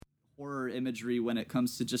imagery when it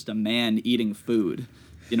comes to just a man eating food.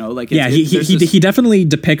 You know, like he definitely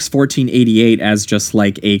depicts 1488 as just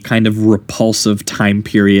like a kind of repulsive time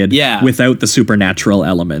period without the supernatural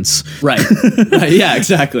elements. Right. Yeah,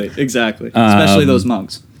 exactly. Especially those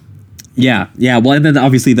monks. Yeah. Well, and then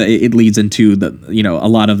obviously it leads into a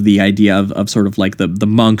lot of the idea of sort of like the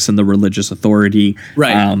monks and the religious authority,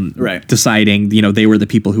 deciding, they were the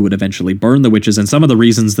people who would eventually burn the witches. And some of the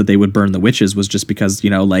reasons that they would burn the witches was just because,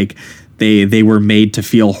 like they were made to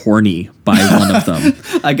feel horny by one of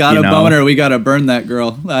them. I got a boner. We got to burn that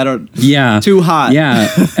girl. Too hot.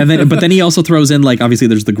 Yeah. But then he also throws in, like, obviously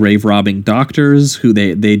there's the grave robbing doctors who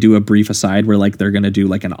they do a brief aside where like they're going to do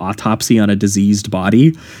like an autopsy on a diseased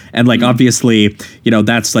body. And like, obviously,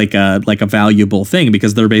 that's like a valuable thing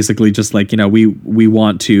because they're basically just like, we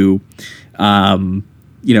want to,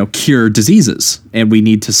 cure diseases and we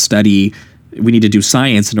need to do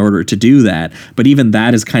science in order to do that. But even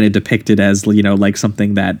that is kind of depicted as, like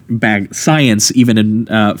something that science, even in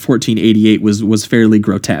 1488, was fairly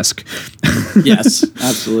grotesque. Yes,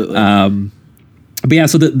 absolutely. But yeah,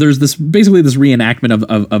 so there's this reenactment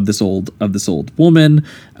of this old woman,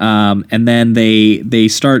 and then they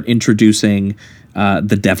start introducing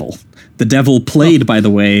the devil. The devil played, by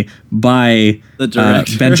the way, by the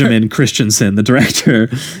director. Benjamin Christensen, the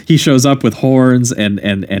director. He shows up with horns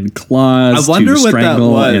and claws to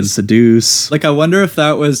strangle and seduce. Like, I wonder if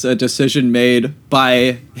that was a decision made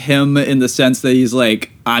by him in the sense that he's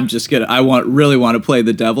like, really want to play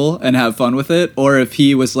the devil and have fun with it, or if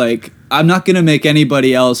he was like, I'm not going to make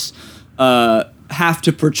anybody else have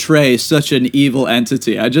to portray such an evil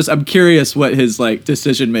entity. I'm curious what his like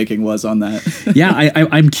decision making was on that. Yeah,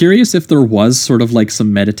 I'm curious if there was sort of like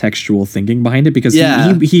some metatextual thinking behind it because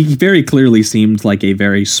he very clearly seemed like a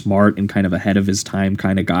very smart and kind of ahead of his time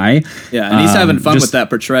kind of guy. Yeah, and he's having fun with that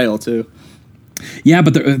portrayal too. Yeah,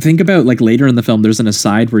 but think about like later in the film, there's an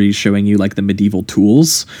aside where he's showing you like the medieval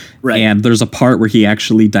tools. Right. And there's a part where he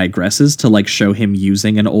actually digresses to like show him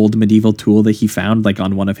using an old medieval tool that he found like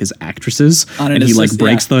on one of his actresses. And he like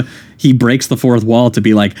breaks the fourth wall to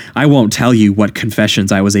be like, I won't tell you what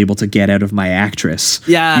confessions I was able to get out of my actress.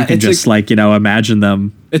 Yeah. You can just imagine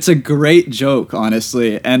them. It's a great joke,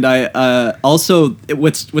 honestly. And I also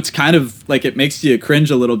what's kind of like it makes you cringe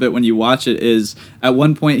a little bit when you watch it is at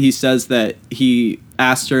one point he says that he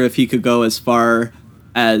asked her if he could go as far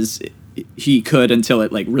as he could until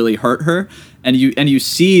it like really hurt her. And you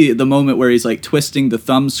see the moment where he's like twisting the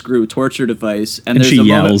thumb screw torture device and there's she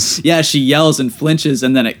yells. Moment, yeah, she yells and flinches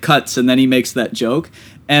and then it cuts and then he makes that joke.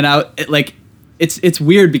 And it's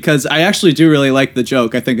weird because I actually do really like the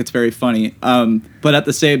joke. I think it's very funny. But at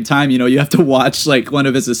the same time, you have to watch like one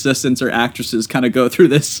of his assistants or actresses kind of go through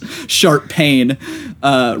this sharp pain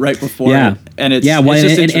right before it. And it's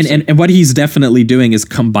and what he's definitely doing is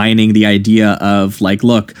combining the idea of like,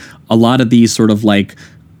 look, a lot of these sort of like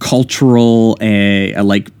cultural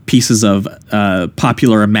like pieces of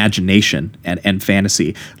popular imagination and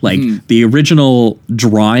fantasy, like the original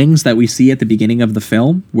drawings that we see at the beginning of the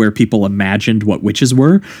film where people imagined what witches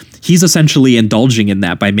were. He's essentially indulging in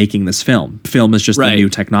that by making this film. Film is just a new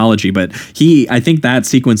technology, but I think that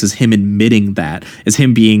sequence is him admitting that, is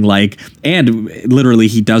him being like, and literally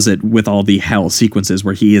he does it with all the hell sequences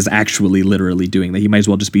where he is actually literally doing that. He might as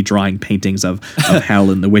well just be drawing paintings of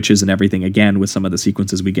hell and the witches and everything again with some of the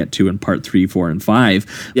sequences we get to in part 3, 4, and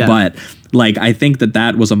 5. Yeah. But like, I think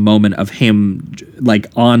that was a moment of him like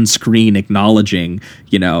on screen acknowledging,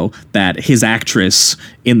 that his actress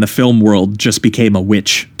in the film world just became a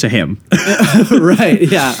witch to him. Right.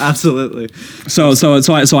 Yeah, absolutely.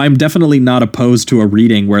 So I'm definitely not opposed to a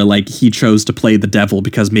reading where like he chose to play the devil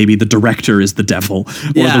because maybe the director is the devil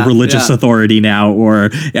or the religious authority now, or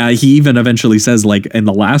he even eventually says like in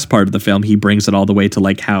the last part of the film, he brings it all the way to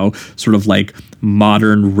like how sort of like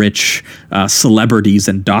modern rich celebrities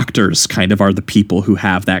and doctors kind of are the people who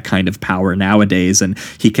have that kind of power nowadays. And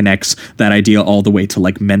he connects that idea all the way to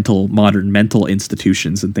like modern mental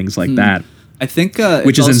institutions and things like that. I think,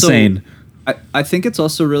 which is also insane. I think it's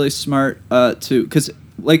also really smart too, because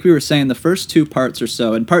like we were saying, the first two parts or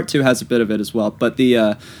so, and part 2 has a bit of it as well. But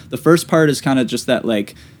the first part is kind of just that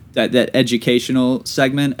like that educational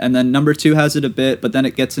segment, and then number 2 has it a bit, but then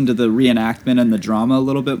it gets into the reenactment and the drama a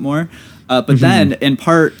little bit more. But then in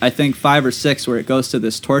part, I think 5 or 6, where it goes to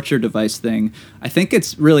this torture device thing, I think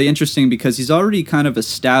it's really interesting because he's already kind of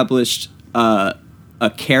established a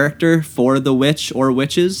character for the witch or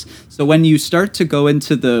witches. So when you start to go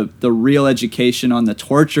into the real education on the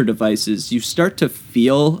torture devices, you start to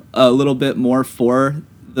feel a little bit more for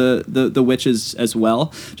the witches as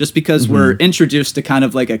well, just because we're introduced to kind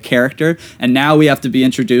of like a character, and now we have to be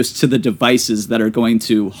introduced to the devices that are going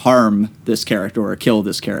to harm this character or kill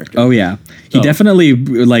this character. Oh yeah, he definitely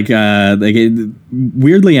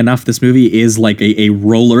weirdly enough, this movie is like a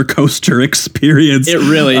roller coaster experience. It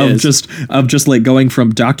really is just like going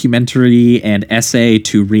from documentary and essay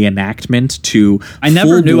to reenactment to I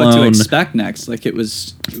never knew what to expect next. Like it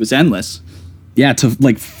was endless. Yeah, to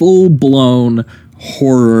like full blown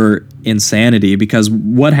horror insanity, because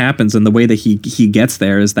what happens and the way that he gets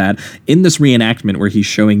there is that in this reenactment where he's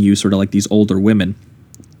showing you sort of like these older women,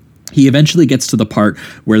 he eventually gets to the part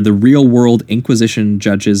where the real world Inquisition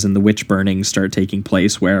judges and the witch burnings start taking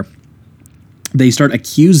place, where they start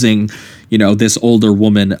accusing, this older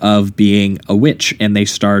woman of being a witch, and they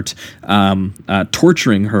start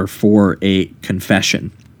torturing her for a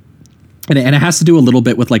confession. And it has to do a little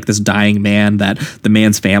bit with like this dying man that the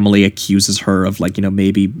man's family accuses her of like,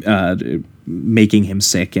 maybe making him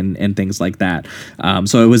sick and things like that.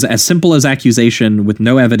 So it was as simple as accusation with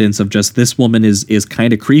no evidence of just this woman is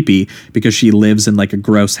kind of creepy because she lives in like a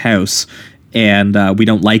gross house and we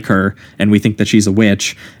don't like her and we think that she's a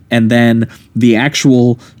witch. And then the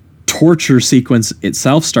actual torture sequence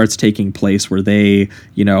itself starts taking place where they,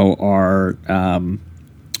 are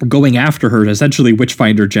going after her, essentially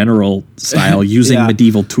Witchfinder General style, using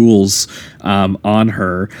medieval tools on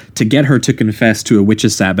her to get her to confess to a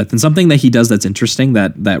witch's Sabbath. And something that he does that's interesting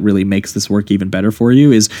that really makes this work even better for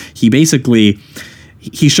you is he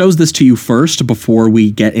shows this to you first before we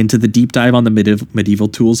get into the deep dive on the medieval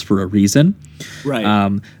tools for a reason. Right.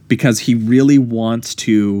 Because he really wants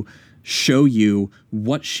to show you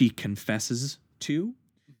what she confesses to